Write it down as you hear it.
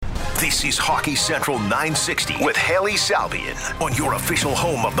This is Hockey Central 960 with Haley Salvian on your official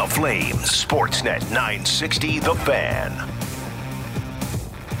home of the Flames, Sportsnet 960 The Fan.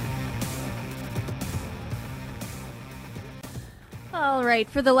 All right,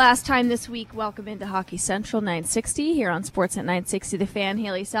 for the last time this week, welcome into Hockey Central 960 here on Sportsnet 960 The Fan.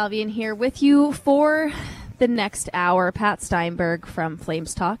 Haley Salvian here with you for the next hour. Pat Steinberg from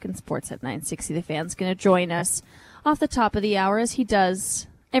Flames Talk and Sportsnet 960 The Fan is going to join us off the top of the hour as he does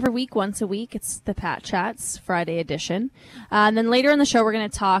every week, once a week. It's the Pat Chats Friday edition. And then later in the show, we're going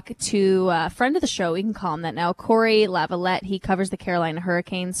to talk to a friend of the show. We can call him that now, Corey Lavalette. He covers the Carolina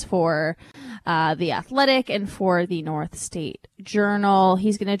Hurricanes for The Athletic and for the North State Journal.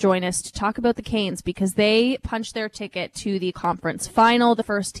 He's going to join us to talk about the Canes because they punched their ticket to the conference final, the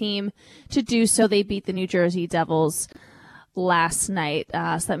first team to do so. They beat the New Jersey Devils last night.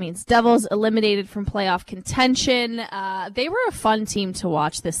 So that means Devils eliminated from playoff contention. They were a fun team to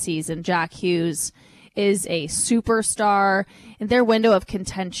watch this season. Jack Hughes is a superstar, and their window of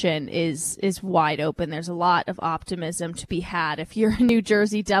contention is wide open. There's a lot of optimism to be had. If you're a New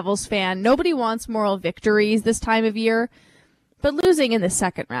Jersey Devils fan, nobody wants moral victories this time of year, but losing in the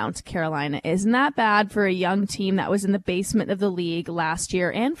second round to Carolina isn't that bad for a young team that was in the basement of the league last year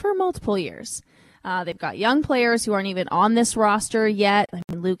and for multiple years. They've got young players who aren't even on this roster yet. I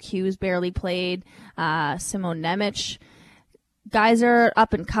mean, Luke Hughes barely played. Simon Nemec. Guys are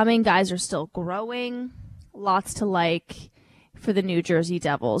up and coming. Guys are still growing. Lots to like for the New Jersey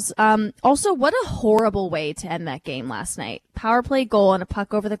Devils. Also, what a horrible way to end that game last night. Power play goal and a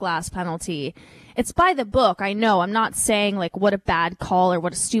puck over the glass penalty. It's by the book, I know. I'm not saying, like, what a bad call or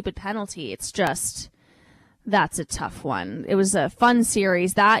what a stupid penalty. It's just, that's a tough one. It was a fun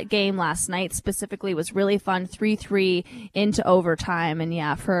series. That game last night specifically was really fun. 3-3 into overtime. And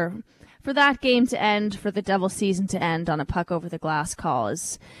yeah, for that game to end, for the Devils season to end on a puck over the glass call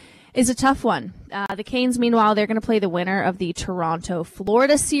is a tough one. The Canes, meanwhile, they're going to play the winner of the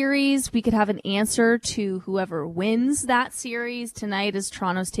Toronto-Florida series. We could have an answer to whoever wins that series tonight as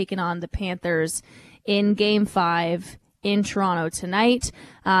Toronto's taking on the Panthers in Game 5 in Toronto tonight.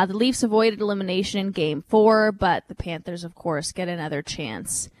 The Leafs avoided elimination in Game 4, but the Panthers, of course, get another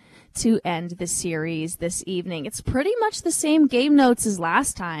chance to end the series this evening. It's pretty much the same game notes as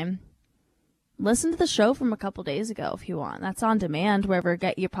last time. Listen to the show from a couple days ago if you want. That's on demand wherever you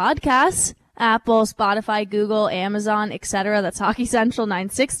get your podcasts. Apple, Spotify, Google, Amazon, etc. That's Hockey Central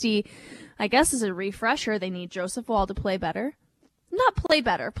 960. I guess as a refresher, they need Joseph Woll to play better. Not play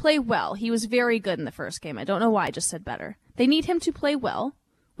better, play well. He was very good in the first game. I don't know why I just said better. They need him to play well,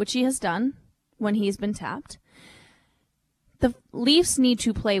 which he has done when he's been tapped. The Leafs need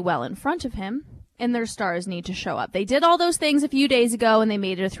to play well in front of him, and their stars need to show up. They did all those things a few days ago, and they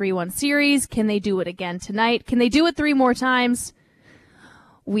made it a 3-1 series. Can they do it again tonight? Can they do it 3 more times?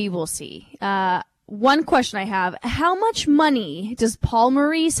 We will see. One question I have, how much money does Paul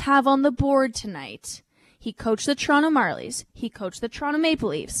Maurice have on the board tonight? He coached the Toronto Marlies. He coached the Toronto Maple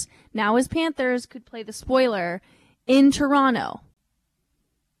Leafs. Now his Panthers could play the spoiler in Toronto.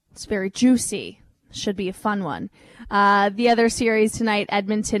 It's very juicy. Should be a fun one. The other series tonight,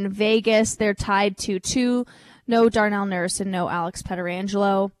 Edmonton-Vegas. They're tied 2-2. No Darnell Nurse and no Alex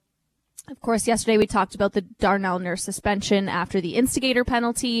Pietrangelo. Of course, yesterday we talked about the Darnell Nurse suspension after the instigator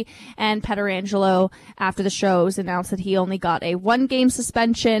penalty, and Pietrangelo, after the show, was announced that he only got a 1-game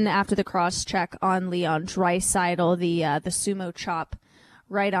suspension after the cross-check on Leon Draisaitl, the sumo chop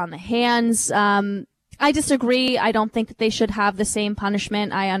right on the hands. I disagree. I don't think that they should have the same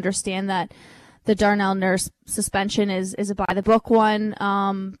punishment. I understand that the Darnell Nurse suspension is a by-the-book one,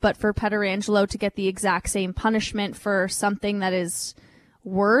 but for Pietrangelo to get the exact same punishment for something that is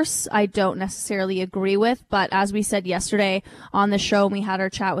worse, I don't necessarily agree with. But as we said yesterday on the show, we had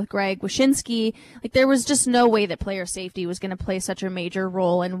our chat with Greg Wyshynski, like, there was just no way that player safety was going to play such a major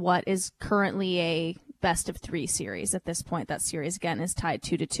role in what is currently a best-of-3 series at this point. That series, again, is tied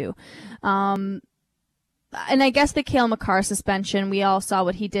 2-2. And I guess the Cale Makar suspension, we all saw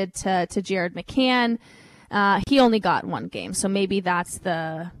what he did to Jared McCann. He only got 1 game, so maybe that's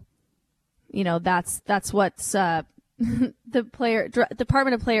the, that's what's the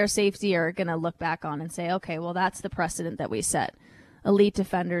Department of Player Safety are going to look back on and say, okay, well, that's the precedent that we set. Elite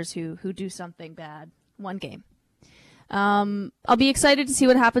defenders who do something bad, 1 game. I'll be excited to see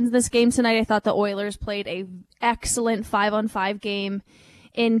what happens in this game tonight. I thought the Oilers played a excellent 5-on-5 game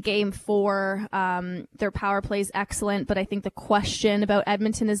in Game 4. Their power play is excellent, but I think the question about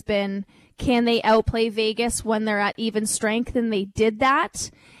Edmonton has been, can they outplay Vegas when they're at even strength? And they did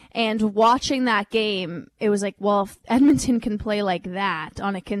that. And watching that game, it was like, well, if Edmonton can play like that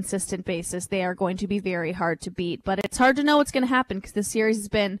on a consistent basis, they are going to be very hard to beat. But it's hard to know what's going to happen because the series has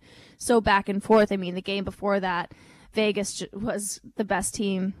been so back and forth. I mean, the game before that, Vegas was the best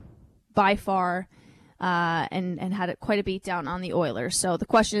team by far and had quite a beatdown on the Oilers. So the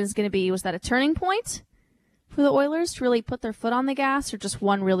question is going to be, was that a turning point for the Oilers to really put their foot on the gas, or just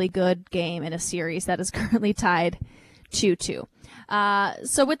one really good game in a series that is currently tied 2-2?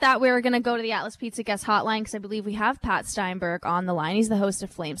 So with that, we're going to go to the Atlas Pizza Guest Hotline because I believe we have Pat Steinberg on the line. He's the host of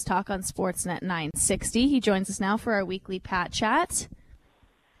Flames Talk on Sportsnet 960. He joins us now for our weekly Pat Chat.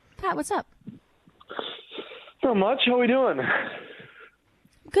 Pat, what's up? Not much. How we doing?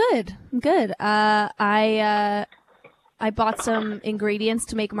 Good. I bought some ingredients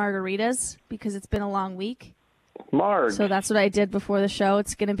to make margaritas because it's been a long week. Marg. So that's what I did before the show.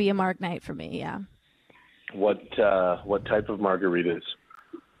 It's going to be a Marg night for me, yeah. What type of margaritas?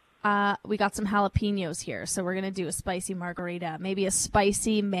 We got some jalapenos here, so we're going to do a spicy margarita. Maybe a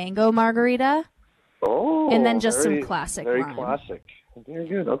spicy mango margarita. Oh, and then just some classic Very lime. classic. Very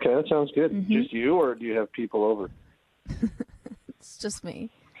good. Okay, that sounds good. Mm-hmm. Just you, or do you have people over? It's just me.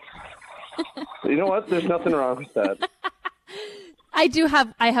 You know what? There's nothing wrong with that. I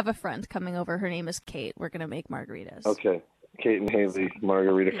have a friend coming over. Her name is Kate. We're going to make margaritas. Okay. Kate and Haley,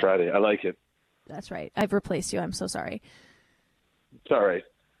 Margarita Friday. I like it. That's right. I've replaced you. I'm so sorry. It's all right.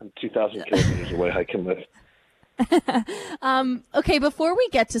 I'm 2,000 kilometers away. I can live. Okay, before we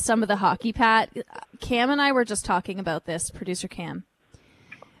get to some of the hockey, Pat, Cam and I were just talking about this, producer Cam,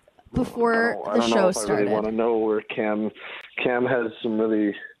 before the show started. I really want to know where Cam has some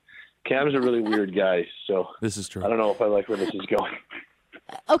really... Cam's a really weird guy, so this is true. I don't know if I like where this is going.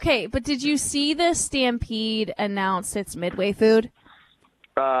 Okay, but did you see the Stampede announce its Midway food?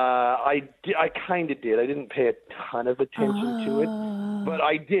 I kind of did. I didn't pay a ton of attention to it, but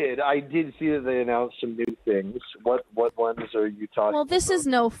I did. I did see that they announced some new things. What ones are you talking about? Well, this is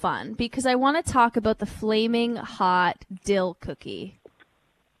no fun because I want to talk about the Flaming Hot Dill Cookie.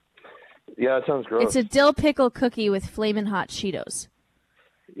 Yeah, that sounds gross. It's a dill pickle cookie with Flamin' Hot Cheetos.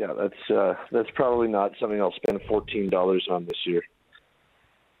 Yeah, that's probably not something I'll spend $14 on this year.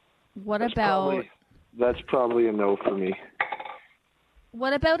 That's probably a no for me.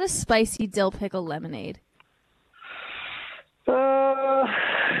 What about a spicy dill pickle lemonade?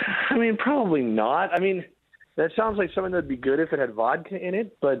 I mean, probably not. I mean, that sounds like something that'd be good if it had vodka in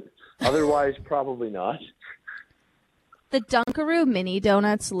it, but otherwise, probably not. The Dunkaroo mini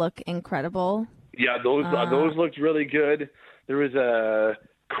donuts look incredible. Yeah, those looked really good. There was a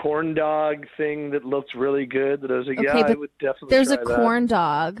corn dog thing that looked really good. That I was like, okay, yeah, I would definitely there's try a corn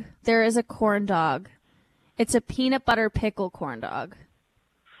dog. There is a corn dog. It's a peanut butter pickle corn dog.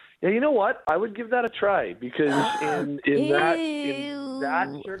 Yeah, you know what? I would give that a try because in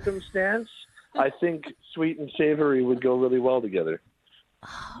that circumstance, I think sweet and savory would go really well together.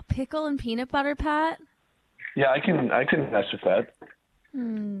 Oh, pickle and peanut butter, Pat? Yeah, I can mess with that.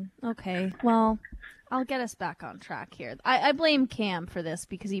 Okay, well, I'll get us back on track here. I blame Cam for this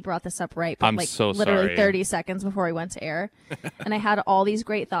because he brought this up literally 30 seconds before we went to air. And I had all these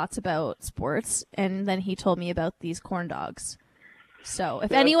great thoughts about sports, and then he told me about these corn dogs. So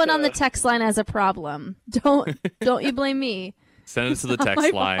if anyone on the text line has a problem, don't you blame me. Send it to the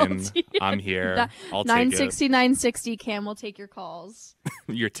text line. I'm here. I'll take it. 960. Cam will take your calls.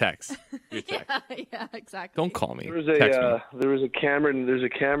 Your text. Yeah, exactly. Don't call me. There was a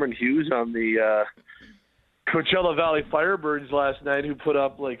Cameron Hughes on the Coachella Valley Firebirds last night who put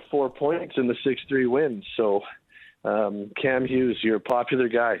up like 4 points in the 6-3 win. So Cam Hughes, you're a popular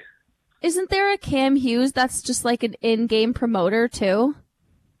guy. Isn't there a Cam Hughes that's just like an in-game promoter too?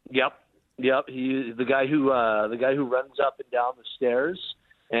 Yep. He's the guy who runs up and down the stairs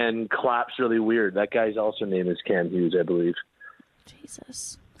and claps really weird. That guy's also name is Cam Hughes, I believe.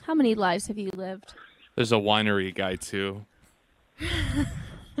 Jesus, how many lives have you lived? There's a winery guy too.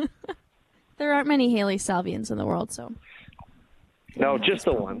 There aren't many Haley Salvians in the world, so. No, just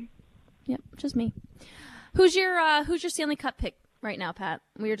the one. Yep, just me. Who's your Stanley Cup pick right now, Pat?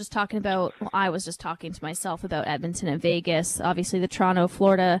 We were just talking about. Well, I was just talking to myself about Edmonton and Vegas. Obviously, the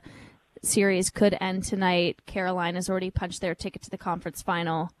Toronto-Florida series could end tonight. Carolina's already punched their ticket to the conference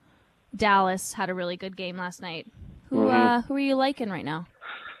final. Dallas had a really good game last night. Who are you liking right now?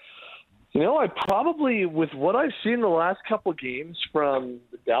 You know, I probably, with what I've seen the last couple games from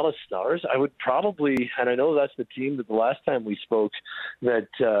the Dallas Stars, I would probably, and I know that's the team that the last time we spoke that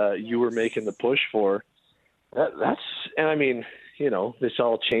you were making the push for. And I mean, you know, this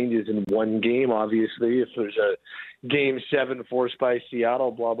all changes in one game, obviously, if there's a Game 7 forced by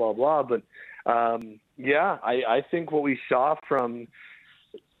Seattle, blah, blah, blah. But, I think what we saw from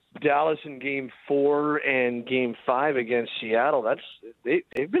Dallas in Game 4 and Game 5 against Seattle,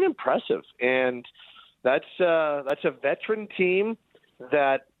 they've been impressive, and that's a veteran team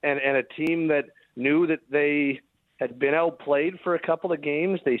that and a team that knew that they had been outplayed for a couple of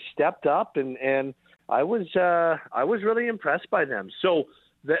games. They stepped up, and I was really impressed by them. So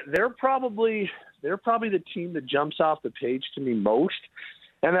they're probably the team that jumps off the page to me most.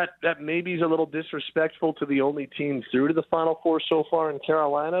 And that maybe is a little disrespectful to the only team through to the Final Four so far in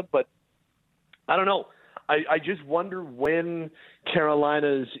Carolina, but I don't know. I just wonder when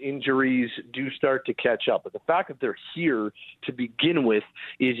Carolina's injuries do start to catch up. But the fact that they're here to begin with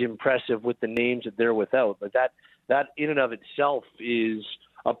is impressive with the names that they're without. But that in and of itself is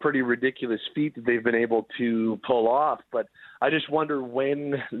a pretty ridiculous feat that they've been able to pull off. But I just wonder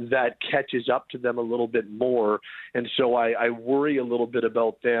when that catches up to them a little bit more. And so I worry a little bit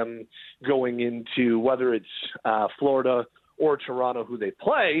about them going into whether it's Florida or Toronto who they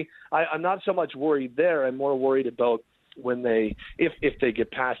play. I'm not so much worried there. I'm more worried about when if they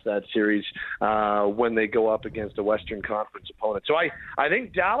get past that series, when they go up against a Western Conference opponent. So I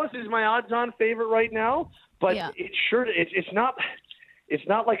think Dallas is my odds-on favorite right now, but it's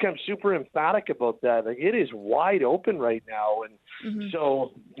not like I'm super emphatic about that. Like, it is wide open right now, and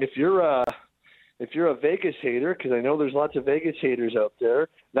so if you're a Vegas hater, because I know there's lots of Vegas haters out there,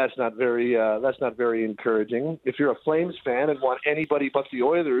 that's not very encouraging. If you're a Flames fan and want anybody but the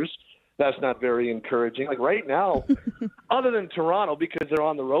Oilers, that's not very encouraging. Like right now, other than Toronto, because they're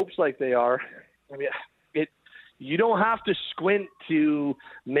on the ropes like they are, I mean, you don't have to squint to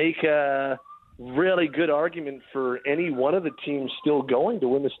make a really good argument for any one of the teams still going to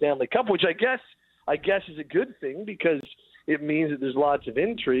win the Stanley Cup, which I guess is a good thing because it means that there's lots of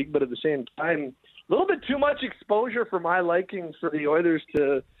intrigue, but at the same time, a little bit too much exposure for my liking for the Oilers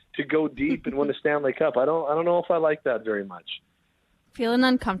to go deep and win the Stanley Cup. I don't know if I like that very much. Feeling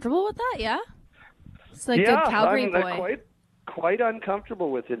uncomfortable with that, yeah? It's like good Calgary boy. I'm quite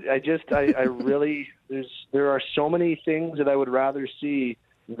uncomfortable with it. I really there are so many things that I would rather see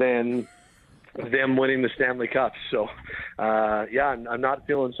than them winning the Stanley Cup. So, I'm not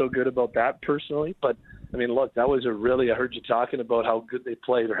feeling so good about that personally. But, I mean, look, that was I heard you talking about how good they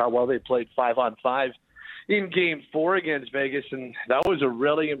played or how well they played 5-on-5 in Game 4 against Vegas, and that was a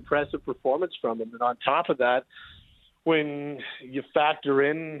really impressive performance from them. And on top of that, when you factor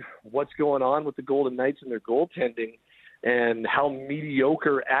in what's going on with the Golden Knights and their goaltending and how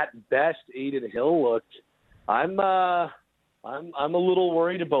mediocre at best Adin Hill looked, I'm a little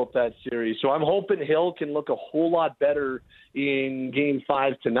worried about that series. So I'm hoping Hill can look a whole lot better in Game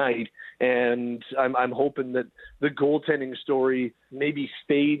 5 tonight, and I'm hoping that the goaltending story maybe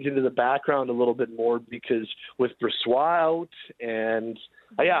fades into the background a little bit more because with Brossoit out, and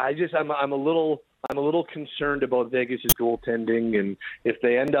I'm a little concerned about Vegas' goaltending, and if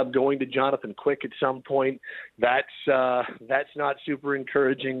they end up going to Jonathan Quick at some point, that's not super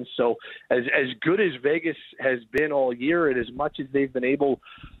encouraging. So as good as Vegas has been all year, and as much as they've been able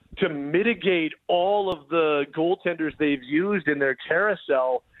to mitigate all of the goaltenders they've used in their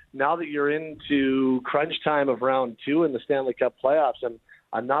carousel, now that you're into crunch time of round 2 in the Stanley Cup playoffs,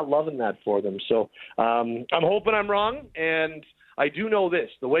 I'm not loving that for them. So I'm hoping I'm wrong, and I do know this: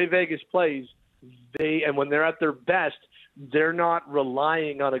 the way Vegas plays, when they're at their best, they're not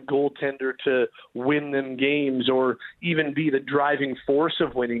relying on a goaltender to win them games or even be the driving force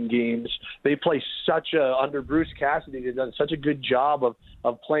of winning games. They play under Bruce Cassidy, they've done such a good job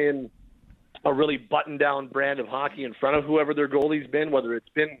of playing a really buttoned-down brand of hockey in front of whoever their goalie's been, whether it's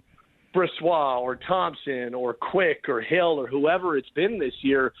been Brossoit or Thompson or Quick or Hill or whoever it's been this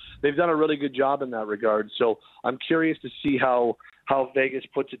year. They've done a really good job in that regard. So I'm curious to see how Vegas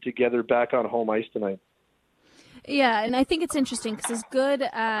puts it together back on home ice tonight. Yeah, and I think it's interesting because as good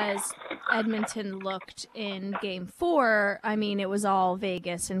as Edmonton looked in Game 4, I mean, it was all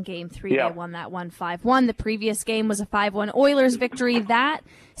Vegas. In Game 3, They won that 1-5-1. The previous game was a 5-1 Oilers victory. That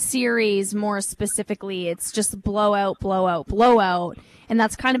series, more specifically, it's just blowout, blowout, blowout. And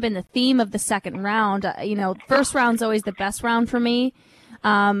that's kind of been the theme of the second round. First round's always the best round for me.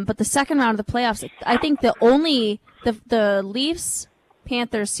 But the second round of the playoffs, I think the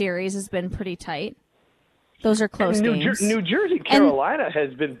Leafs-Panthers series has been pretty tight. Those are close games. New Jersey, Carolina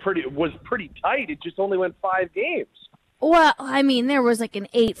was pretty tight. It just only went 5 games. Well, I mean, there was like an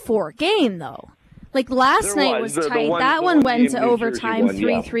 8-4 game, though. Like last night was tight. That one went to overtime,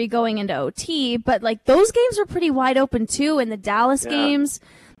 3-3 going into OT. But like those games were pretty wide open too. And the Dallas games,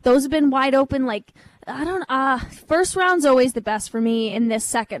 those have been wide open. Like first round's always the best for me. In this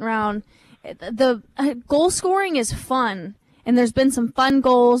second round, the goal scoring is fun, and there's been some fun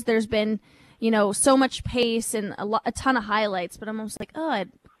goals. There's been so much pace and a ton of highlights, but I'm almost like,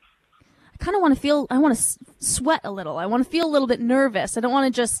 kind of want to sweat a little. I want to feel a little bit nervous. I don't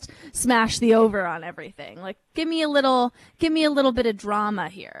want to just smash the over on everything. Like, give me a little bit of drama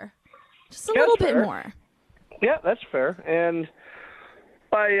here. Just a little bit more. Yeah, that's fair. And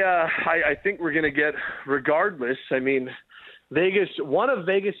I think we're going to get, regardless, I mean, one of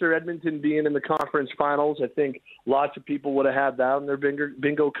Vegas or Edmonton being in the conference finals, I think lots of people would have had that on their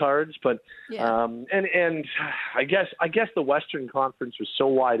bingo cards. But and I guess the Western Conference was so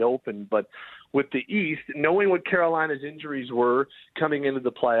wide open. But with the East, knowing what Carolina's injuries were coming into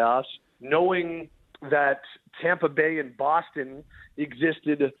the playoffs, knowing that Tampa Bay and Boston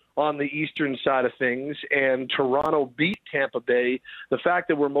existed on the eastern side of things, and Toronto beat Tampa Bay, the fact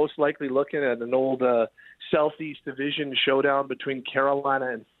that we're most likely looking at an old Southeast Division showdown between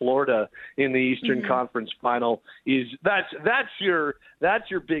Carolina and Florida in the Eastern Conference Final that's your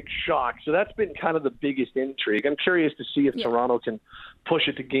big shock. So that's been kind of the biggest intrigue. I'm curious to see if Toronto can push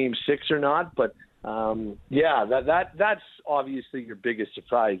it to Game 6 or not, but that's obviously your biggest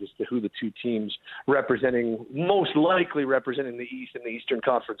surprise as to who the two teams most likely representing the East and the Eastern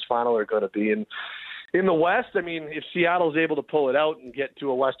Conference Final are going to be. And in the West, I mean, if Seattle's able to pull it out and get to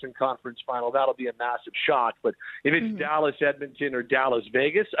a Western Conference Final, that'll be a massive shock. But if it's Dallas, Edmonton, or Dallas,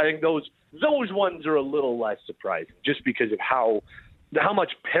 Vegas, I think those ones are a little less surprising, just because of how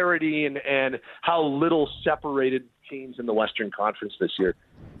much parity and how little separated teams in the Western Conference this year.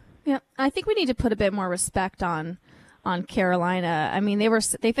 Yeah, I think we need to put a bit more respect on Carolina. I mean,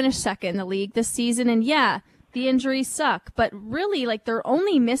 they finished second in the league this season, and the injuries suck, but really, like, they're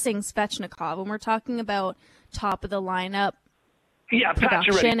only missing Svechnikov when we're talking about top of the lineup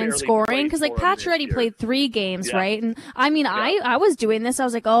production and scoring, because like Pacioretty played 3 games, right? And I mean, I was doing this. I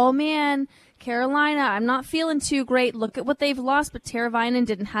was like, oh man, Carolina, I'm not feeling too great. Look at what they've lost, but Teravainen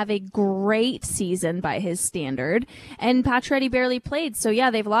didn't have a great season by his standard, and Pacioretty barely played. So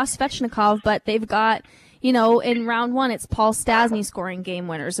they've lost Svechnikov, but they've got, in round 1, it's Paul Stastny scoring game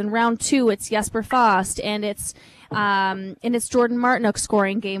winners. In round 2, it's Jesper Fast, and it's Jordan Martinook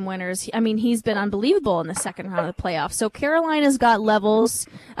scoring game winners. I mean, he's been unbelievable in the second round of the playoffs. So Carolina's got levels.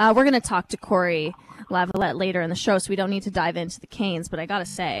 We're going to talk to Corey Lavalette later in the show, so we don't need to dive into the Canes. But I got to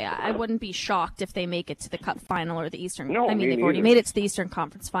say, I wouldn't be shocked if they make it to the Cup final or the Eastern. No, they've already made it to the Eastern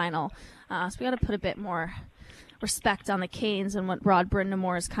Conference final. So we got to put a bit more respect on the Canes and what Rod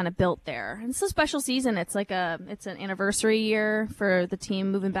Brind'Amour has kind of built there. And it's a special season. It's like it's an anniversary year for the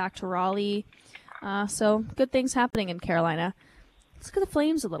team moving back to Raleigh. So good things happening in Carolina. Let's look at the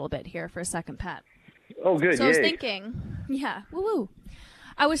Flames a little bit here for a second, Pat. Oh, good. So I was thinking, woo-woo.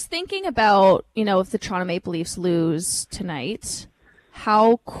 I was thinking about, if the Toronto Maple Leafs lose tonight,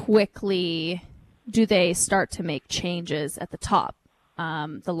 how quickly do they start to make changes at the top?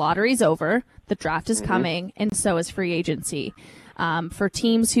 The lottery's over, the draft is coming, and so is free agency. For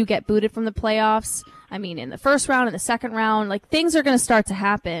teams who get booted from the playoffs, I mean, in the first round, in the second round, like, things are going to start to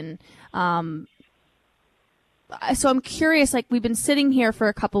happen. So I'm curious, like, we've been sitting here for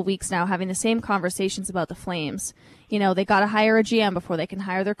a couple weeks now having the same conversations about the Flames. They got to hire a GM before they can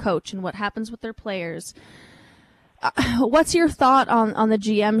hire their coach, and what happens with their players. What's your thought on the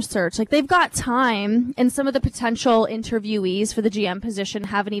GM search? Like, they've got time, and some of the potential interviewees for the GM position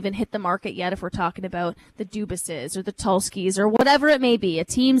haven't even hit the market yet, if we're talking about the Dubases or the Tulskis or whatever it may be, a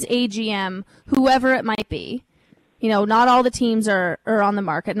team's AGM, whoever it might be. Not all the teams are on the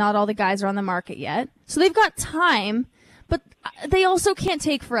market. Not all the guys are on the market yet. So they've got time, but they also can't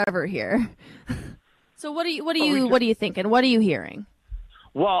take forever here. So what are you thinking? What are you hearing?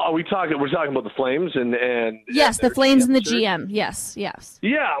 Well, we're talking about the Flames and yes, the Flames and the GM. Yes.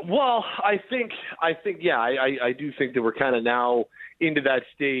 Yeah. Well, I do think that we're kind of now into that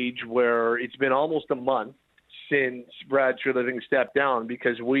stage where it's been almost a month since Brad Treliving stepped down,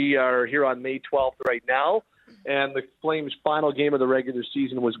 because we are here on May 12th right now. And the Flames' final game of the regular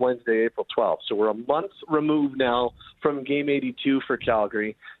season was Wednesday, April 12th. So we're a month removed now from Game 82 for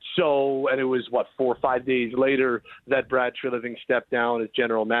Calgary. And it was, 4 or 5 days later that Brad Treliving stepped down as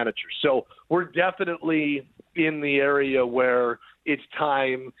general manager. So we're definitely in the area where it's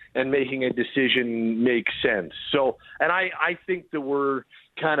time and making a decision makes sense. So, and I think that we're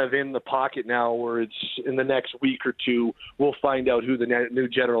kind of in the pocket now where it's in the next week or two, we'll find out who the new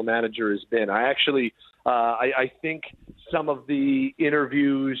general manager has been. I think some of the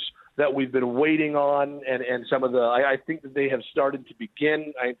interviews that we've been waiting on and some of I think that they have started to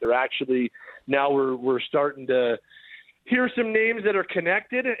begin. I think they're actually now we're starting to hear some names that are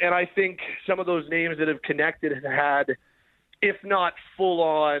connected, and I think some of those names that have connected have had if not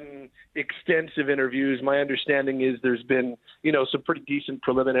full-on extensive interviews. My understanding is there's been, some pretty decent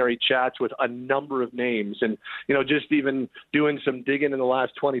preliminary chats with a number of names. And, just even doing some digging in the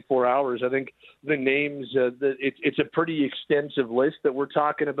last 24 hours, I think the names, it's a pretty extensive list that we're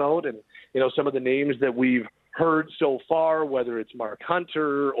talking about. And, some of the names that we've heard so far, whether it's Mark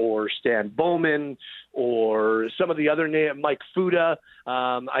Hunter or Stan Bowman or some of the other names, Mike Fuda.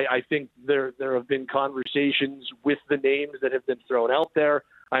 I think there have been conversations with the names that have been thrown out there.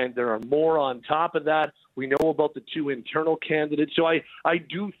 And there are more on top of that. We know about the 2 internal candidates. So I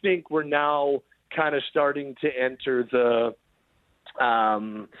do think we're now kind of starting to enter the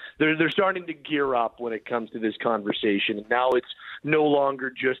they're starting to gear up when it comes to this conversation. And now it's no longer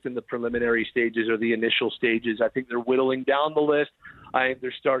just in the preliminary stages or the initial stages. I think they're whittling down the list. I think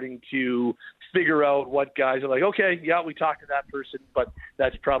they're starting to figure out what guys are like, okay, yeah, we talked to that person, but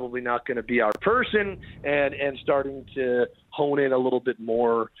that's probably not going to be our person, and starting to hone in a little bit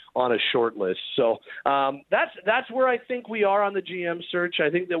more on a short list. So that's where I think we are on the GM search. I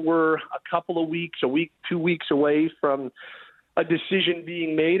think that we're a couple of weeks, 2 weeks away from a decision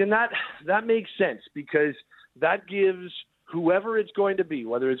being made, and that makes sense because that gives whoever it's going to be,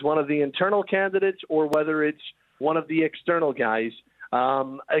 whether it's one of the internal candidates or whether it's one of the external guys,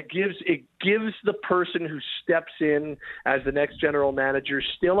 it gives the person who steps in as the next general manager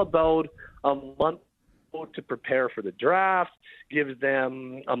still about a month to prepare for the draft, gives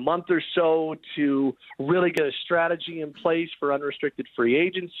them a month or so to really get a strategy in place for unrestricted free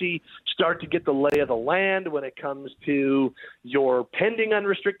agency, start to get the lay of the land when it comes to your pending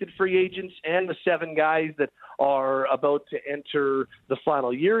unrestricted free agents and the 7 guys that are about to enter the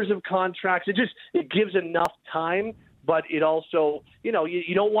final years of contracts. It gives enough time. But it also, you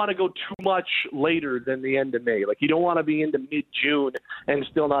don't want to go too much later than the end of May. Like, you don't want to be into mid-June and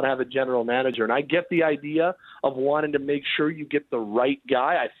still not have a general manager. And I get the idea of wanting to make sure you get the right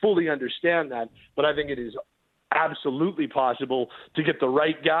guy. I fully understand that. But I think it is absolutely possible to get the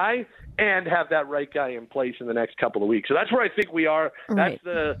right guy and have that right guy in place in the next couple of weeks. So that's where I think we are. Right.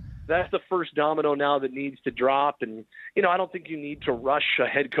 That's the first domino now that needs to drop. And, I don't think you need to rush a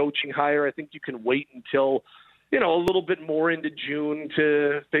head coaching hire. I think you can wait until – a little bit more into June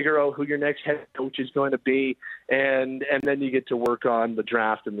to figure out who your next head coach is going to be, and then you get to work on the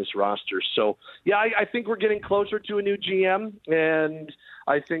draft and this roster. So, yeah, I think we're getting closer to a new GM, and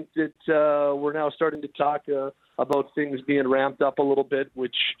I think that we're now starting to talk about things being ramped up a little bit,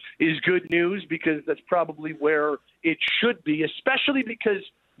 which is good news because that's probably where it should be, especially because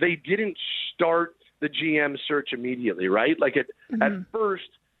they didn't start the GM search immediately, right? Like at first,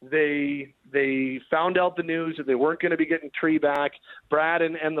 they found out the news that they weren't going to be getting Tree back. Brad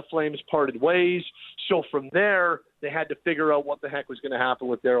and the Flames parted ways. So from there, they had to figure out what the heck was going to happen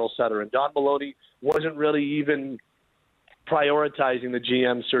with Darryl Sutter. And Don Maloney wasn't really even prioritizing the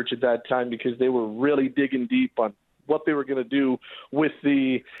GM search at that time because they were really digging deep on what they were going to do with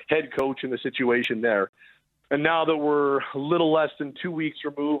the head coach and the situation there. And now that we're a little less than 2 weeks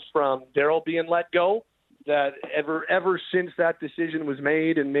removed from Darryl being let go, that ever since that decision was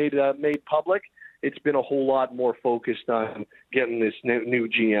made and made public, it's been a whole lot more focused on getting this new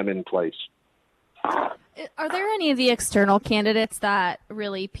GM in place. Are there any of the external candidates that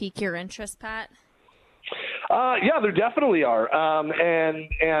really pique your interest, Pat? Yeah, there definitely are. And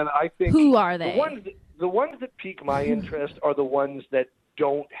I think who are they? The ones that pique my interest are the ones that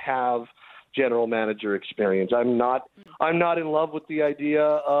don't have general manager experience. I'm not in love with the idea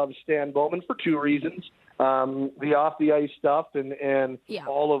of Stan Bowman for 2 reasons. The off the ice stuff and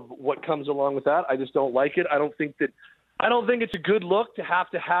all of what comes along with that. I just don't like it. I don't think it's a good look to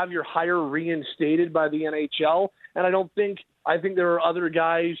have your hire reinstated by the NHL. And I think there are other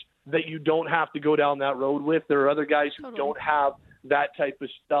guys that you don't have to go down that road with. There are other guys who don't have that type of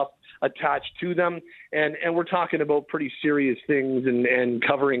stuff attached to them. And we're talking about pretty serious things and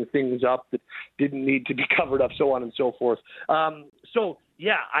covering things up that didn't need to be covered up, so on and so forth.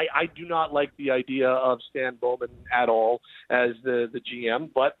 Yeah, I do not like the idea of Stan Bowman at all as the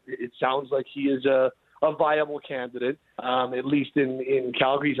GM, but it sounds like he is a viable candidate, at least in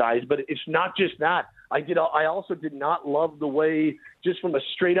Calgary's eyes. But it's not just that. I also did not love the way, just from a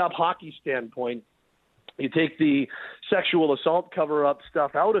straight-up hockey standpoint, you take the sexual assault cover-up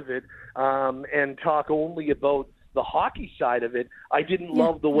stuff out of it and talk only about the hockey side of it. I didn't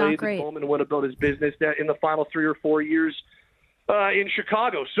love the way that Bowman went about his business in the final 3 or 4 years in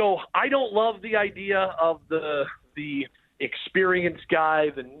Chicago. So I don't love the idea of the experienced guy,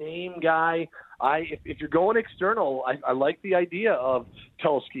 the name guy. If you're going external, I like the idea of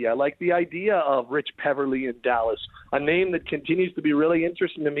Tulsky. I like the idea of Rich Peverly in Dallas, a name that continues to be really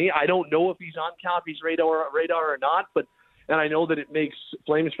interesting to me. I don't know if he's on Calgary's radar or not, but and I know that it makes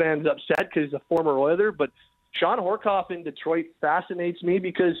Flames fans upset because he's a former Oiler, but Sean Horkoff in Detroit fascinates me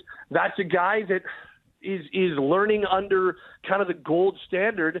because that's a guy that is learning under kind of the gold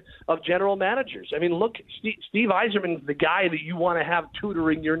standard of general managers. I mean, look, Steve Yzerman's the guy that you want to have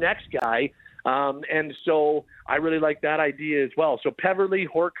tutoring your next guy. And so I really like that idea as well. So Peverley,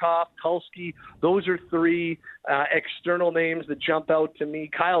 Horkoff, Tulsky, those are three external names that jump out to me.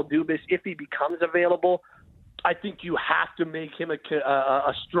 Kyle Dubas, if he becomes available, I think you have to make him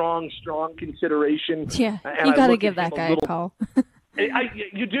a strong consideration. Yeah, you got to give that guy a call.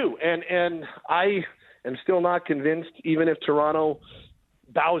 You do, and I am still not convinced, even if Toronto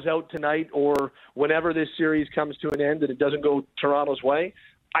bows out tonight or whenever this series comes to an end, that it doesn't go Toronto's way.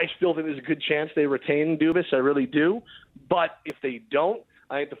 I still think there's a good chance they retain Dubas. I really do. But if they don't,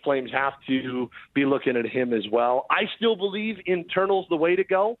 I think the Flames have to be looking at him as well. I still believe internal's the way to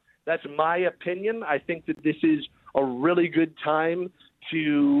go. That's my opinion. I think that this is a really good time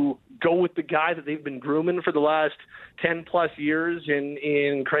to go with the guy that they've been grooming for the last 10-plus years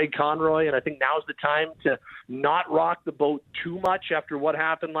in Craig Conroy, and I think now's the time to not rock the boat too much after what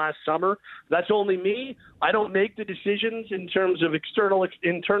happened last summer. That's only me. I don't make the decisions in terms of internal,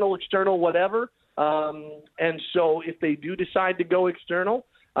 external, whatever. And so if they do decide to go external,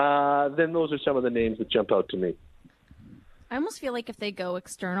 then those are some of the names that jump out to me. I almost feel like if they go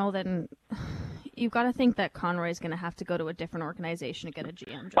external, then you've got to think that Conroy's going to have to go to a different organization to get a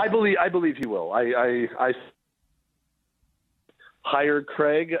GM job. I believe he will. I hired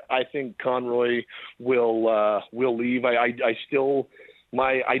Craig. I think Conroy will leave. I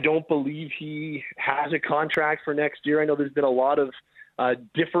don't believe he has a contract for next year. I know there's been a lot of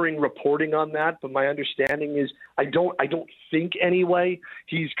differing reporting on that, but my understanding is I don't think anyway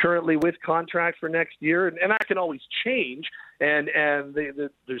he's currently with contract for next year, and that can always change. And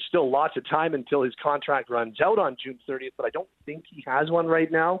there's still lots of time until his contract runs out on June 30th, but I don't think he has one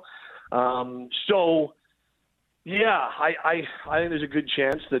right now. So yeah, I think there's a good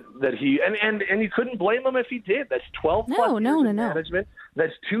chance that he and you couldn't blame him if he did. That's 12 plus years in management.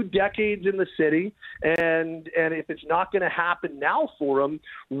 That's 2 decades in the city, and if it's not going to happen now for him,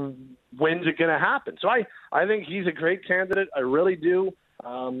 when's it going to happen? So I think he's a great candidate. I really do,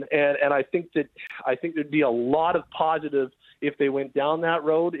 and I think there'd be a lot of positive if they went down that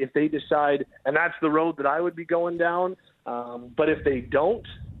road. If they decide, and that's the road that I would be going down. But if they don't,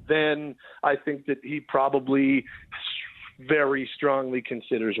 then I think that he probably very strongly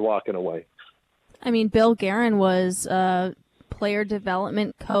considers walking away. I mean, Bill Guerin was a player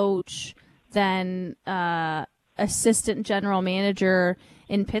development coach, then assistant general manager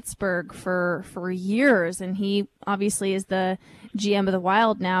in Pittsburgh for years, and he obviously is the GM of the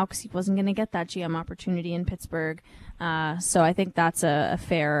Wild now because he wasn't going to get that GM opportunity in Pittsburgh. So I think that's a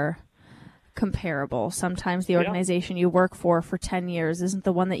fair comparable. Sometimes the organization you work for 10 years isn't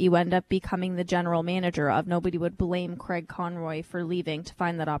the one that you end up becoming the general manager of. Nobody would blame Craig Conroy for leaving to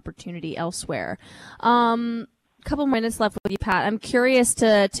find that opportunity elsewhere. Couple minutes left with you, Pat. I'm curious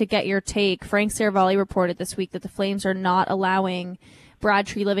to get your take. Frank Seravalli reported this week that the Flames are not allowing Brad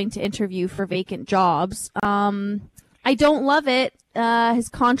Treliving to interview for vacant jobs. I don't love it. His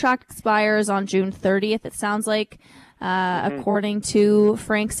contract expires on June 30th, it sounds like. According to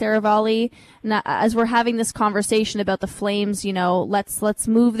Frank Seravalli. Now, as we're having this conversation about the Flames, let's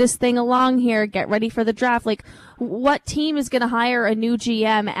move this thing along here, get ready for the draft. Like, what team is going to hire a new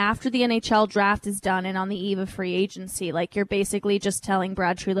GM after the NHL draft is done and on the eve of free agency? Like, you're basically just telling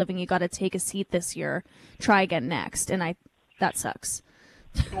Brad Treliving you got to take a seat this year, try again next, and that sucks.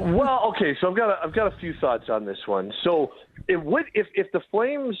 Well, okay, so I've got a few thoughts on this one. So if the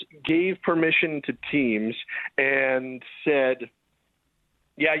Flames gave permission to teams and said,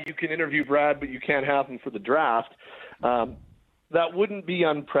 yeah, you can interview Brad, but you can't have him for the draft, that wouldn't be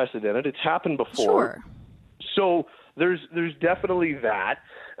unprecedented. It's happened before. Sure. So there's definitely that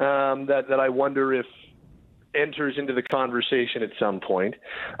I wonder if enters into the conversation at some point.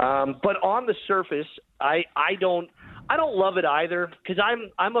 But on the surface, I don't love it either because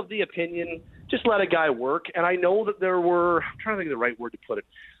I'm of the opinion just let a guy work. And I know that there were, I'm trying to think of the right word to put it.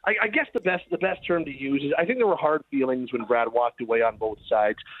 I guess the best term to use is I think there were hard feelings when Brad walked away on both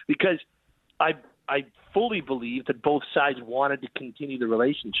sides because I fully believe that both sides wanted to continue the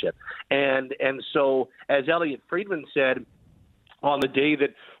relationship. And so as Elliot Friedman said on the day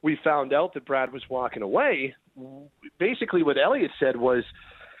that we found out that Brad was walking away, basically what Elliot said was,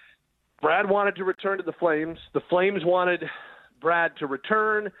 Brad wanted to return to the Flames. The Flames wanted Brad to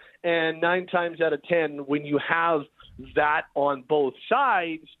return. And 9 times out of 10, when you have that on both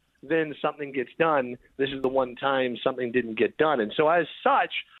sides, then something gets done. This is the one time something didn't get done. And so as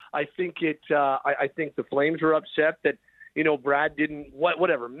such, I think I think the Flames were upset that Brad didn't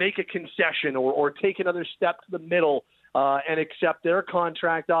whatever make a concession or take another step to the middle and accept their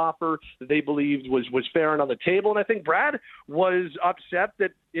contract offer that they believed was fair and on the table. And I think Brad was upset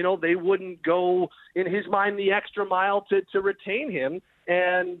that, they wouldn't go, in his mind, the extra mile to retain him.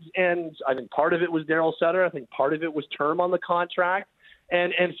 And I think part of it was Darryl Sutter. I think part of it was term on the contract.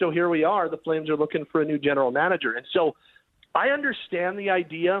 And so here we are. The Flames are looking for a new general manager. And so I understand the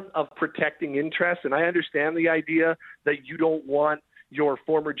idea of protecting interests, and I understand the idea that you don't want your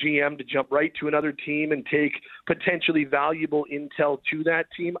former GM to jump right to another team and take potentially valuable intel to that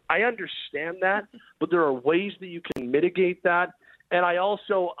team. I understand that, but there are ways that you can mitigate that. And I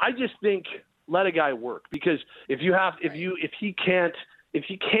just think let a guy work, because if he can't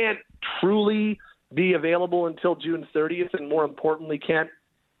truly be available until June 30th, and more importantly, can't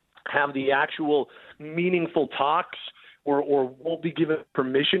have the actual meaningful talks or won't be given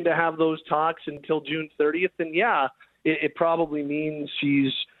permission to have those talks until June 30th, then it probably means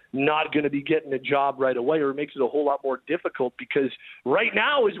he's not going to be getting a job right away, or it makes it a whole lot more difficult, because right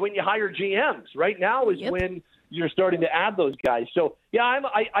now is when you hire GMs. Right now is when you're starting to add those guys. So,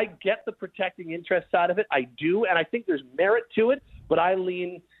 I get the protecting interest side of it. I do, and I think there's merit to it, but I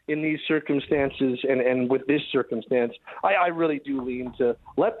lean in these circumstances and with this circumstance, I really do lean to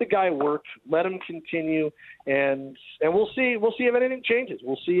let the guy work, let him continue, and we'll see if anything changes.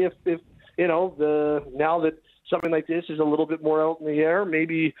 We'll see if now that something like this is a little bit more out in the air,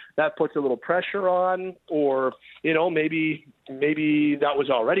 maybe that puts a little pressure on, or maybe that was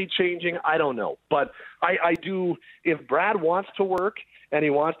already changing. I don't know, but I do. If Brad wants to work and he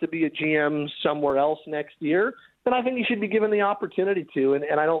wants to be a GM somewhere else next year, then I think he should be given the opportunity to.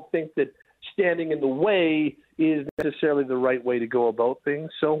 And I don't think that standing in the way is necessarily the right way to go about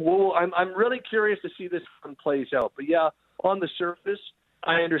things. So I'm really curious to see this one plays out. But on the surface,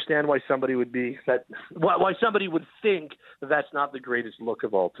 I understand why somebody would think that that's not the greatest look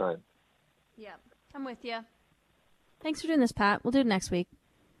of all time. Yeah, I'm with you. Thanks for doing this, Pat. We'll do it next week.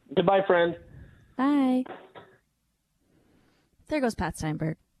 Goodbye, friend. Bye. There goes Pat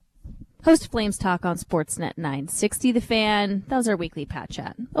Steinberg, host of Flames Talk on Sportsnet 960 The Fan. That was our weekly Pat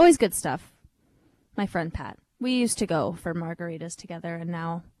chat. Always good stuff. My friend Pat. We used to go for margaritas together, and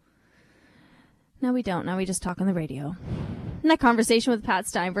now we don't. Now we just talk on the radio. And that conversation with Pat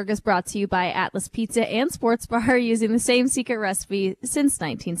Steinberg is brought to you by Atlas Pizza and Sports Bar, using the same secret recipe since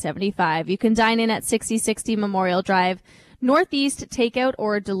 1975. You can dine in at 6060 Memorial Drive, Northeast, takeout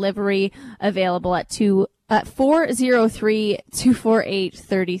or delivery, available at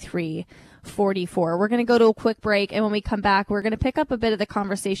 403-248-3344. We're going to go to a quick break, and when we come back, we're going to pick up a bit of the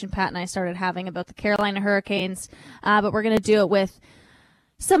conversation Pat and I started having about the Carolina Hurricanes, but we're going to do it with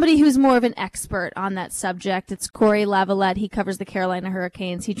somebody who's more of an expert on that subject. It's Corey Lavalette. He covers the Carolina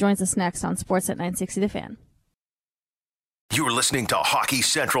Hurricanes. He joins us next on Sportsnet 960 The Fan. You're listening to Hockey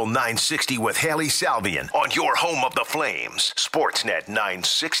Central 960 with Haley Salvian on your home of the Flames, Sportsnet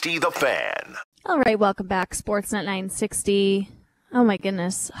 960 The Fan. All right, welcome back, Sportsnet 960. Oh my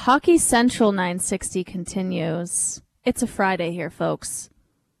goodness, Hockey Central 960 continues. It's a Friday here, folks.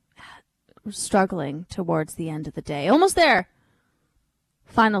 We're struggling towards the end of the day. Almost there.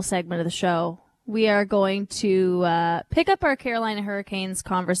 Final segment of the show. We are going to pick up our Carolina Hurricanes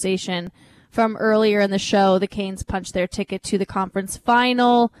conversation from earlier in the show. The Canes punched their ticket to the conference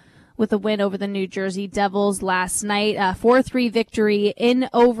final with a win over the New Jersey Devils last night. 4-3 victory in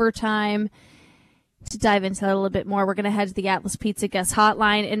overtime. To dive into that a little bit more, we're going to head to the Atlas Pizza guest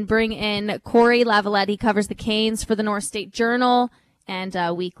hotline and bring in Corey Lavalette. He covers the Canes for the North State Journal and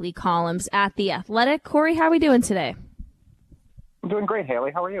weekly columns at The Athletic. Corey, how are we doing today? I'm doing great,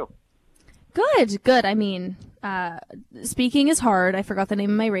 Haley. How are you? Good. I mean, speaking is hard. I forgot the name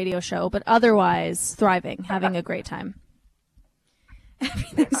of my radio show, but otherwise thriving, having a great time.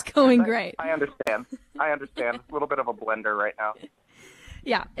 Everything's going great. I understand. A little bit of a blender right now.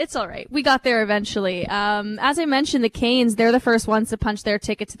 Yeah, it's all right. We got there eventually. As I mentioned, the Canes, they're the first ones to punch their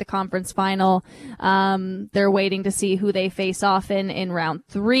ticket to the conference final. They're waiting to see who they face off in round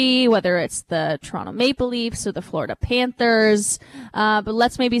 3, whether it's the Toronto Maple Leafs or the Florida Panthers. But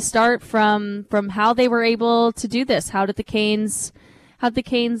let's maybe start from how they were able to do this. How did the Canes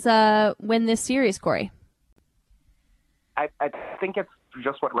win this series, Corey? I think it's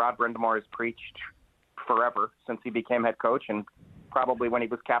just what Rod Brind'Amour has preached forever since he became head coach, and probably when he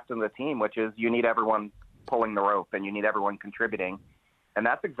was captain of the team, which is you need everyone pulling the rope and you need everyone contributing. And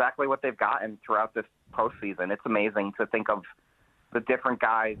that's exactly what they've gotten throughout this postseason. It's amazing to think of the different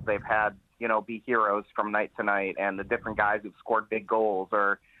guys they've had, be heroes from night to night, and the different guys who've scored big goals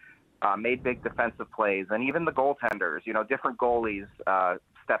or made big defensive plays, and even the goaltenders, different goalies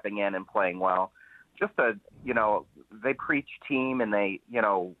stepping in and playing well. Just a they preach team and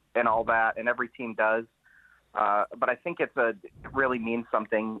and all that, and every team does. But I think it really means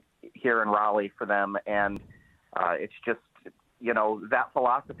something here in Raleigh for them, and it's just, that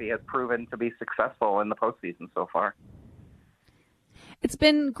philosophy has proven to be successful in the postseason so far. It's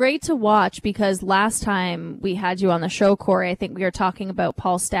been great to watch because last time we had you on the show, Corey, I think we were talking about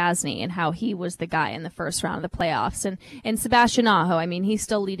Paul Stastny and how he was the guy in the first round of the playoffs. And Sebastian Aho, I mean, he's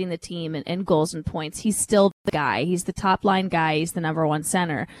still leading the team in goals and points. He's still the guy. He's the top line guy. He's the number one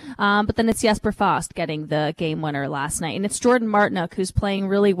center. But then it's Jesper Fast getting the game winner last night. And it's Jordan Martinook who's playing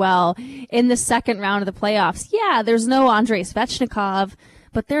really well in the second round of the playoffs. Yeah, there's no Andrei Svechnikov,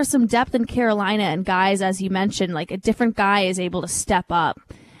 but there's some depth in Carolina, and guys, as you mentioned, like a different guy is able to step up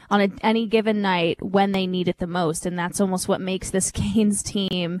on any given night when they need it the most, and that's almost what makes this Canes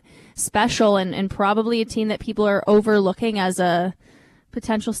team special and probably a team that people are overlooking as a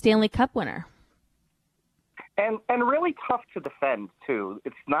potential Stanley Cup winner. And really tough to defend, too.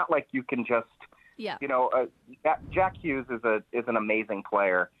 It's not like you can just, Jack Hughes is an amazing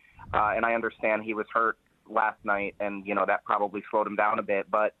player, and I understand he was hurt last night, and that probably slowed him down a bit.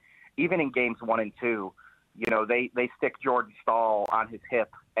 But even in games 1 and 2, they stick Jordan Staal on his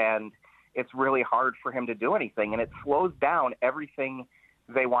hip, and it's really hard for him to do anything, and it slows down everything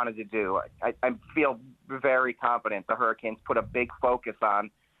they wanted to do. I feel very confident the Hurricanes put a big focus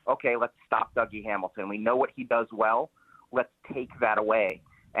on, okay, let's stop Dougie Hamilton. We know what he does well. Let's take that away.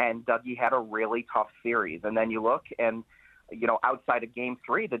 And Dougie had a really tough series. And then you look, and outside of Game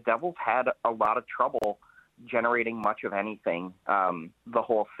 3, the Devils had a lot of trouble generating much of anything the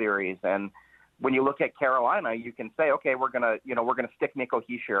whole series. And when you look at Carolina, you can say, okay, we're gonna stick Nico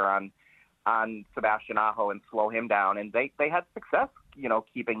Hischier on Sebastian Aho and slow him down, and they had success,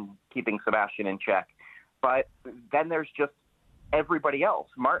 keeping Sebastian in check. But then there's just everybody else.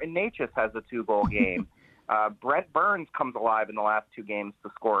 Martin Necas has a 2-goal game. Brent Burns comes alive in the last 2 games to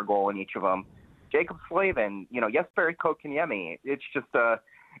score a goal in each of them. Jacob Slavin, Jesperi Kotkaniemi. It's just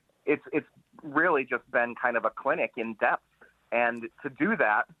it's really just been kind of a clinic in depth, and to do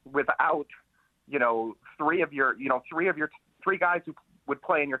that without three guys who would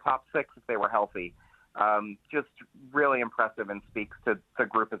play in your top 6 if they were healthy, just really impressive and speaks to the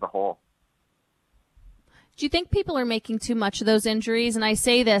group as a whole. Do you think people are making too much of those injuries? And I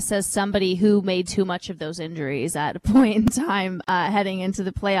say this as somebody who made too much of those injuries at a point in time heading into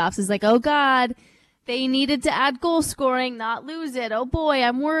the playoffs. Is like, oh God, they needed to add goal scoring, not lose it. Oh boy,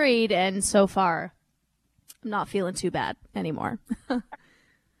 I'm worried. And so far, I'm not feeling too bad anymore.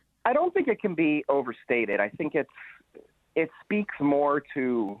 I don't think it can be overstated. I think it speaks more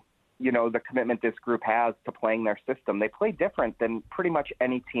to, the commitment this group has to playing their system. They play different than pretty much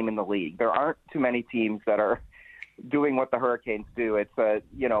any team in the league. There aren't too many teams that are doing what the Hurricanes do. It's a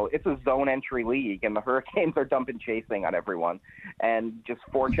zone entry league, and the Hurricanes are dumping chasing on everyone and just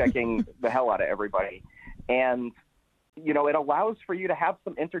forechecking the hell out of everybody. And, it allows for you to have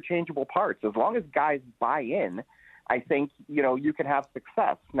some interchangeable parts. As long as guys buy in, I think, you can have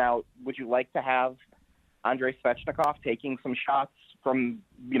success. Now, would you like to have Andrei Svechnikov taking some shots from,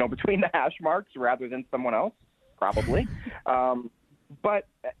 between the hash marks rather than someone else? Probably. But,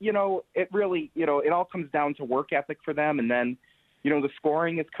 it really, it all comes down to work ethic for them. And then, the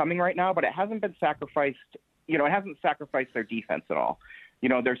scoring is coming right now, but it hasn't been sacrificed. It hasn't sacrificed their defense at all.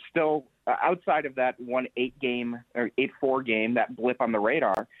 They're still outside of that 8-4 game, that blip on the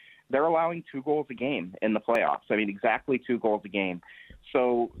radar. They're allowing 2 goals a game in the playoffs. I mean, exactly 2 goals a game.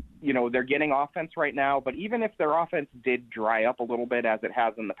 So, they're getting offense right now, but even if their offense did dry up a little bit as it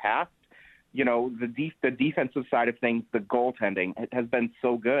has in the past, the defensive side of things, the goaltending has been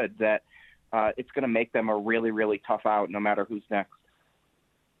so good that it's going to make them a really, really tough out no matter who's next.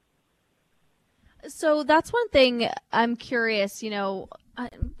 So that's one thing I'm curious,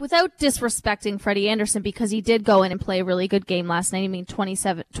 without disrespecting Freddie Anderson, because he did go in and play a really good game last night. I mean,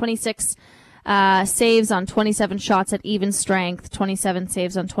 26 saves on 27 shots at even strength, 27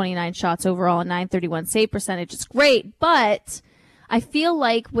 saves on 29 shots overall, and .931 save percentage. It's great, but I feel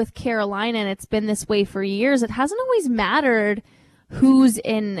like with Carolina, and it's been this way for years, it hasn't always mattered who's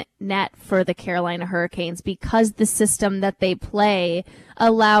in net for the Carolina Hurricanes because the system that they play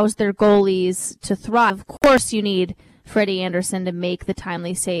allows their goalies to thrive. Of course, you need Freddie Anderson to make the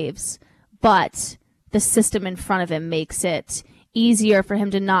timely saves, but the system in front of him makes it easier for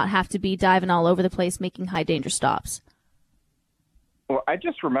him to not have to be diving all over the place, making high danger stops. Well, I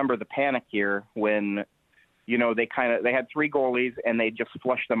just remember the panic here when, they had 3 goalies and they just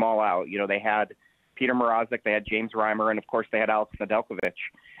flushed them all out. They had Peter Mrazek, they had James Reimer, and of course they had Alex Nedeljkovic.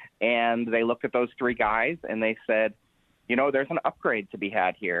 And they looked at those 3 guys and they said, there's an upgrade to be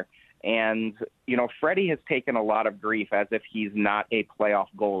had here. And, Freddie has taken a lot of grief as if he's not a playoff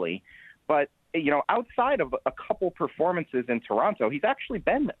goalie. But, outside of a couple performances in Toronto, he's actually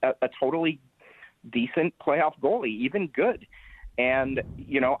been a totally decent playoff goalie, even good. And,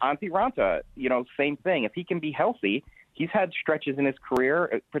 Antti Ranta, same thing. If he can be healthy, he's had stretches in his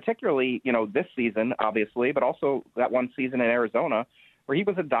career, particularly, this season, obviously, but also that one season in Arizona where he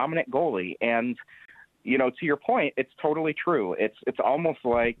was a dominant goalie. And, to your point, it's totally true. It's almost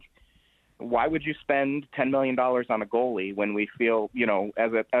like, why would you spend $10 million on a goalie when we feel,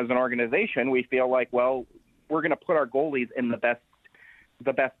 as an organization, we feel like, well, we're going to put our goalies in the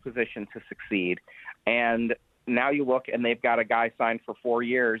best position to succeed. And now you look and they've got a guy signed for 4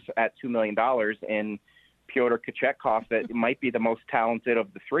 years at $2 million in Pyotr Kochetkov that might be the most talented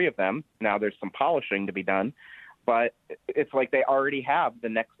of the three of them. Now there's some polishing to be done, but it's like they already have the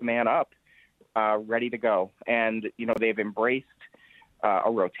next man up ready to go. And, they've embraced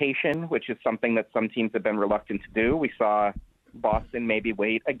a rotation, which is something that some teams have been reluctant to do. We saw Boston maybe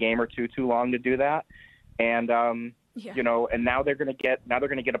wait a game or two too long to do that. And, and now they're going to get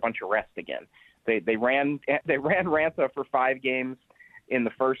a bunch of rest again. They ran Ranta for 5 games in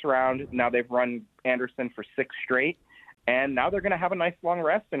the first round. Now they've run Anderson for 6 straight, and now they're going to have a nice long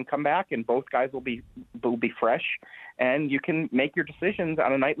rest and come back, and both guys will be fresh, and you can make your decisions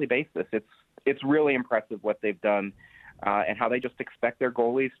on a nightly basis. It's really impressive what they've done, and how they just expect their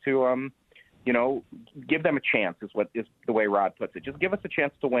goalies to, give them a chance is the way Rod puts it. Just give us a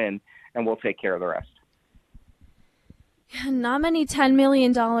chance to win, and we'll take care of the rest. Not many $10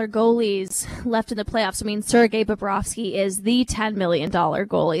 million goalies left in the playoffs. I mean, Sergei Bobrovsky is the $10 million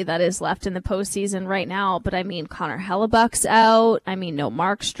goalie that is left in the postseason right now. But, I mean, Connor Hellebuck's out. I mean, no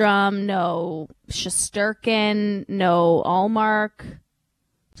Markstrom, no Shesterkin, no Allmark.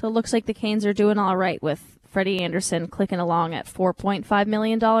 So it looks like the Canes are doing all right with Freddie Anderson clicking along at $4.5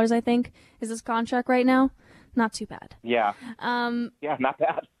 million, I think, is his contract right now. Not too bad. Yeah. Not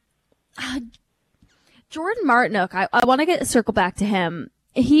bad. Jordan Martinook, I want to circle back to him.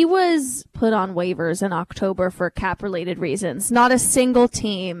 He was put on waivers in October for cap-related reasons. Not a single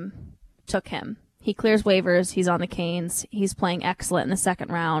team took him. He clears waivers. He's on the Canes. He's playing excellent in the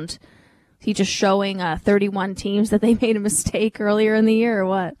second round. He just showing 31 teams that they made a mistake earlier in the year, or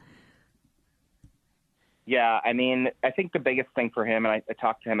what? Yeah, I mean, I think the biggest thing for him, and I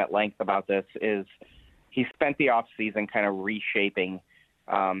talked to him at length about this, is he spent the offseason kind of reshaping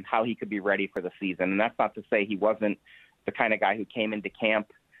how he could be ready for the season. And that's not to say he wasn't the kind of guy who came into camp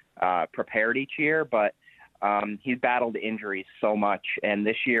prepared each year, but he's battled injuries so much. And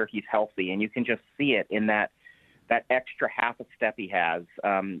this year he's healthy, and you can just see it in that extra half a step he has.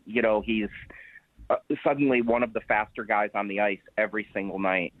 He's suddenly one of the faster guys on the ice every single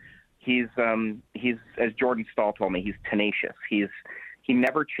night. He's as Jordan Stahl told me, he's tenacious. He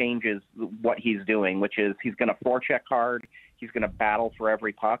never changes what he's doing, which is he's going to forecheck hard. He's going to battle for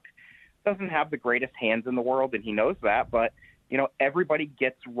every puck. Doesn't have the greatest hands in the world, and he knows that. But, everybody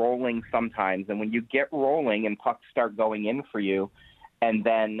gets rolling sometimes. And when you get rolling and pucks start going in for you, and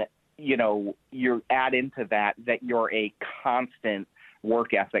then, you add into that you're a constant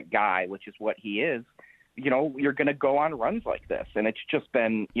work ethic guy, which is what he is, you're going to go on runs like this. And it's just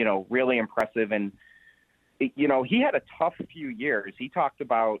been, really impressive. And, he had a tough few years. He talked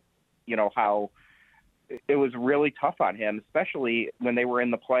about, how it was really tough on him, especially when they were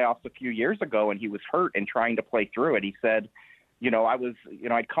in the playoffs a few years ago and he was hurt and trying to play through it. He said,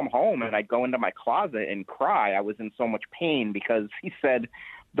 I'd come home and I'd go into my closet and cry. I was in so much pain because he said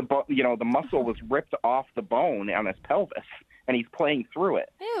the muscle was ripped off the bone on his pelvis and he's playing through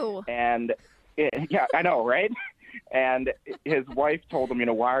it. Ew. And yeah, I know, right? And his wife told him,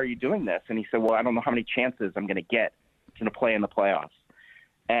 why are you doing this? And he said, well, I don't know how many chances I'm going to get to play in the playoffs.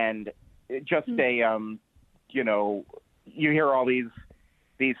 And just you hear all these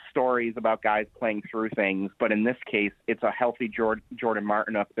stories about guys playing through things, but in this case, it's a healthy Jordan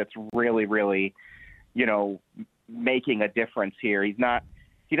Martinook that's really, really, making a difference here. He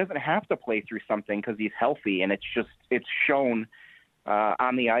doesn't have to play through something because he's healthy, and it's shown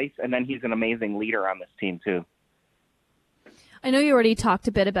on the ice, and then he's an amazing leader on this team too. I know you already talked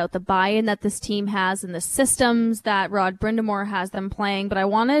a bit about the buy-in that this team has and the systems that Rod Brind'Amour has them playing, but I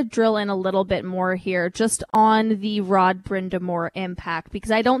want to drill in a little bit more here just on the Rod Brind'Amour impact, because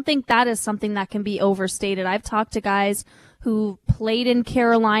I don't think that is something that can be overstated. I've talked to guys who played in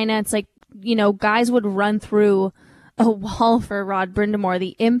Carolina. It's like, guys would run through a wall for Rod Brind'Amour.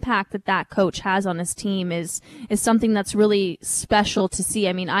 The impact that coach has on his team is something that's really special to see.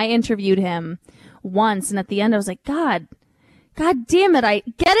 I mean, I interviewed him once, and at the end I was like, God damn it, I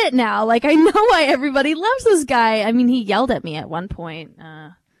get it now. Like, I know why everybody loves this guy. I mean, he yelled at me at one point.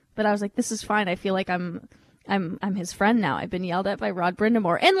 But I was like, this is fine. I feel like I'm his friend now. I've been yelled at by Rod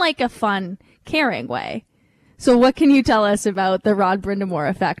Brindamore in like a fun, caring way. So what can you tell us about the Rod Brindamore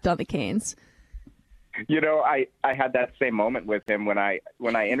effect on the Canes? I had that same moment with him when I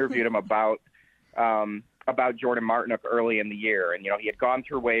interviewed him about Jordan Martinook early in the year. And, he had gone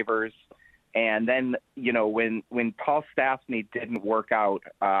through waivers. And then, when Paul Stastny didn't work out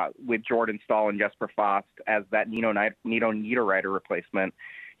with Jordan Staal and Jesper Fast as that Nino Niederreiter replacement,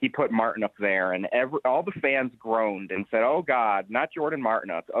 he put Martinook there. And all the fans groaned and said, oh, God, not Jordan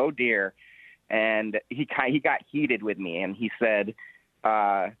Martinook. Oh, dear. And he got heated with me. And he said,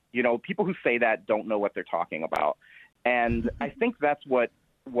 people who say that don't know what they're talking about. And I think that's what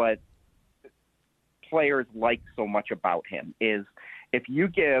players like so much about him is if you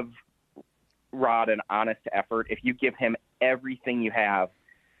give Rod an honest effort, if you give him everything you have,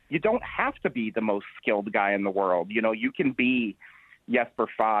 you don't have to be the most skilled guy in the world. You can be Jesper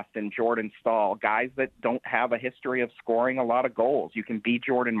Fast and Jordan Staal, guys that don't have a history of scoring a lot of goals. You can be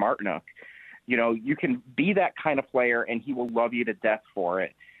Jordan Martinook. You can be that kind of player, and he will love you to death for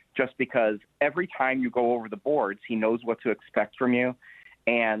it, just because every time you go over the boards, he knows what to expect from you.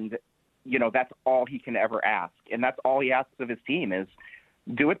 And, that's all he can ever ask. And that's all he asks of his team is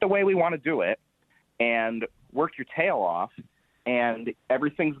do it the way we want to do it and work your tail off. And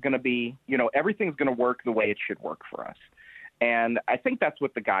everything's going to be, everything's going to work the way it should work for us. And I think that's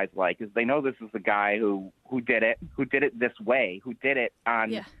what the guys like is they know this is the guy who did it this way, who did it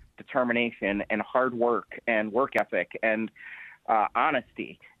on determination and hard work and work ethic and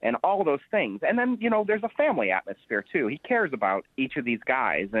honesty and all of those things. And then, there's a family atmosphere too. He cares about each of these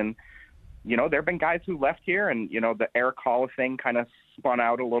guys. And, there have been guys who left here and, the Eric Hall thing kind of spun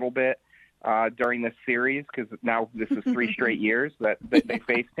out a little bit during this series because now this is 3 straight years that they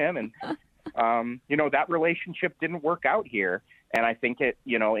faced him. And, that relationship didn't work out here. And I think it,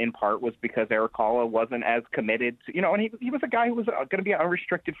 in part was because Eric Hall wasn't as committed to, and he was a guy who was going to be an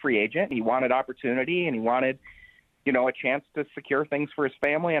unrestricted free agent. He wanted opportunity and he wanted, a chance to secure things for his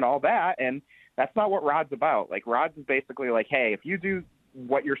family and all that. And that's not what Rod's about. Like Rod's is basically like, hey, if you do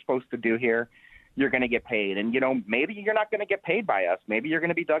what you're supposed to do here, you're going to get paid. And, maybe you're not going to get paid by us. Maybe you're going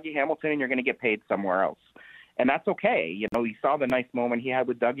to be Dougie Hamilton and you're going to get paid somewhere else. And that's okay. You saw the nice moment he had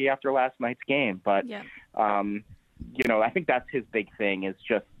with Dougie after last night's game. But, I think that's his big thing is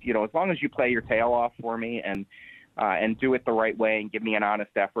just, as long as you play your tail off for me and do it the right way and give me an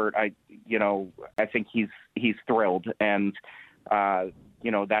honest effort, I think he's thrilled. And,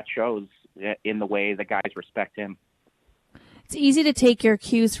 that shows in the way the guys respect him. It's easy to take your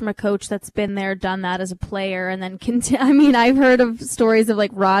cues from a coach that's been there, done that as a player, and then I've heard of stories of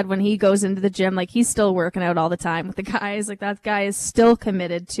like Rod when he goes into the gym, like he's still working out all the time with the guys. Like that guy is still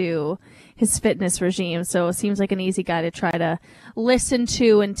committed to his fitness regime. So it seems like an easy guy to try to listen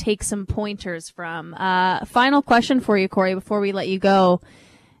to and take some pointers from. Final question for you, Corey, before we let you go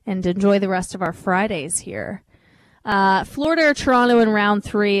and enjoy the rest of our Fridays here. Florida or Toronto in round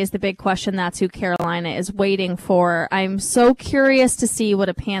 3 is the big question. That's who Carolina is waiting for. I'm so curious to see what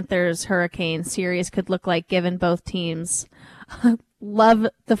a Panthers-Hurricane series could look like given both teams love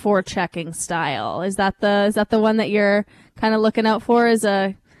the forechecking style. Is that the one that you're kind of looking out for as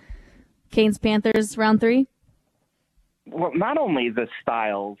a Canes-Panthers round 3? Well, not only the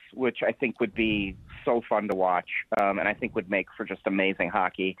styles, which I think would be so fun to watch, and I think would make for just amazing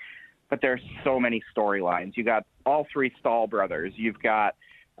hockey, but there's so many storylines. You got all 3 Staal brothers. You've got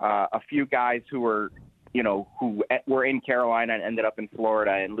a few guys who were, who were in Carolina and ended up in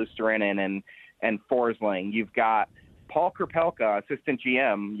Florida, and Lusterinen and Forsling. You've got Paul Krapelka, assistant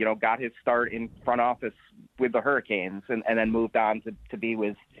GM, got his start in front office with the Hurricanes and then moved on to be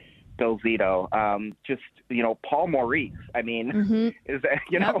with Bill Zito. Paul Maurice. I mean, is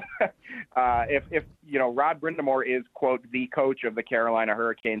if Rod Brindamore is quote the coach of the Carolina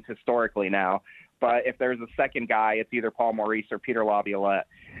Hurricanes historically now, but if there's a second guy, it's either Paul Maurice or Peter Laviolette.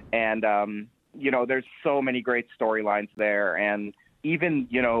 And there's so many great storylines there, and even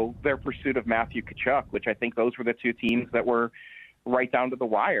their pursuit of Matthew Tkachuk, which I think those were the 2 teams that were right down to the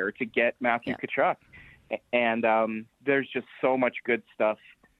wire to get Matthew Tkachuk. And there's just so much good stuff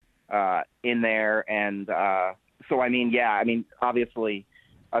in there. And obviously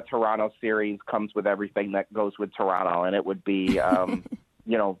a Toronto series comes with everything that goes with Toronto, and it would be,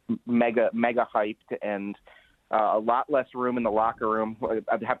 mega hyped and a lot less room in the locker room.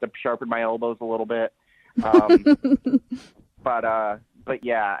 I'd have to sharpen my elbows a little bit. But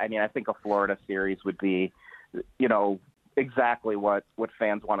yeah, I think a Florida series would be, exactly what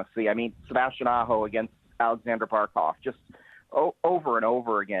fans want to see. I mean, Sebastian Aho against Alexander Barkov, just over and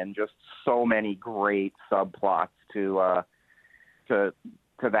over again, just so many great subplots to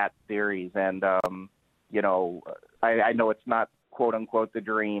that series. And, you know, I know it's not, quote unquote, the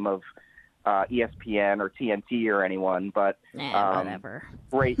dream of ESPN or TNT or anyone, but whatever.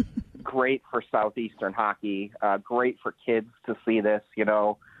 Great for Southeastern hockey. Great for kids to see this. You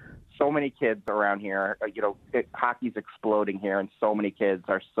know, so many kids around here. You know, hockey's exploding here, and so many kids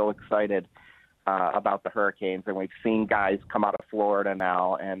are so excited about the Hurricanes. And we've seen guys come out of Florida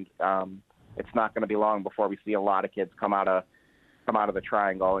now, and it's not going to be long before we see a lot of kids come out of the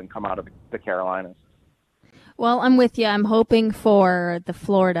Triangle and come out of the Carolinas. Well, I'm with you. I'm hoping for the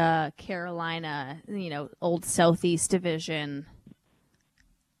Florida, Carolina, you know, old Southeast Division,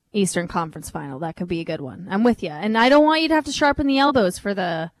 Eastern Conference final. That could be a good one. I'm with you. And I don't want you to have to sharpen the elbows for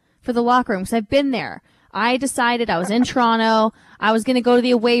the locker room, because I've been there. I decided I was in Toronto. I was going to go to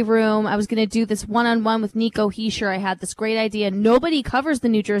the away room. I was going to do this one-on-one with Nico Hischier. I had this great idea. Nobody covers the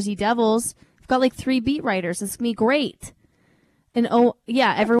New Jersey Devils. I've got like 3 beat writers. It's going to be great. And oh,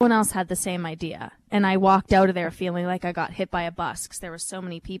 yeah, everyone else had the same idea. And I walked out of there feeling like I got hit by a bus because there were so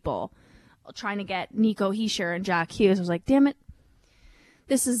many people trying to get Nico Hischier and Jack Hughes. I was like, damn it.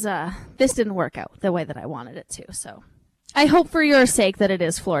 This didn't work out the way that I wanted it to. So I hope for your sake that it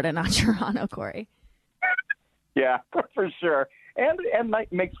is Florida, not Toronto, Corey. Yeah, for sure. And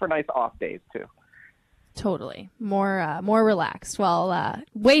makes for nice off days, too. Totally. More relaxed. Well,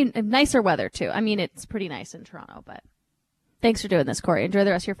 way nicer weather, too. I mean, it's pretty nice in Toronto, but thanks for doing this, Corey. Enjoy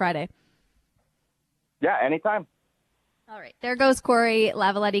the rest of your Friday. Yeah, anytime. All right. There goes Corey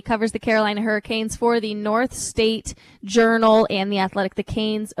Lavalette. Covers the Carolina Hurricanes for the North State Journal and The Athletic. The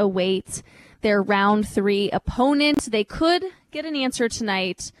Canes await their round 3 opponent. They could get an answer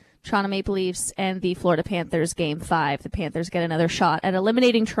tonight. Toronto Maple Leafs and the Florida Panthers game 5. The Panthers get another shot at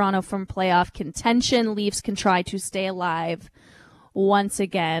eliminating Toronto from playoff contention. Leafs can try to stay alive once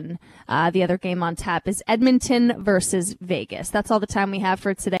again. The other game on tap is Edmonton versus Vegas. That's all the time we have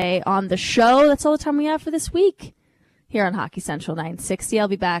for today on the show. That's all the time we have for this week here on Hockey Central 960. I'll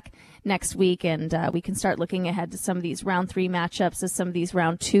be back next week, and we can start looking ahead to some of these round 3 matchups as some of these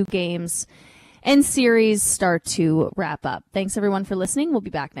round 2 games and series start to wrap up. Thanks, everyone, for listening. We'll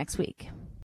be back next week.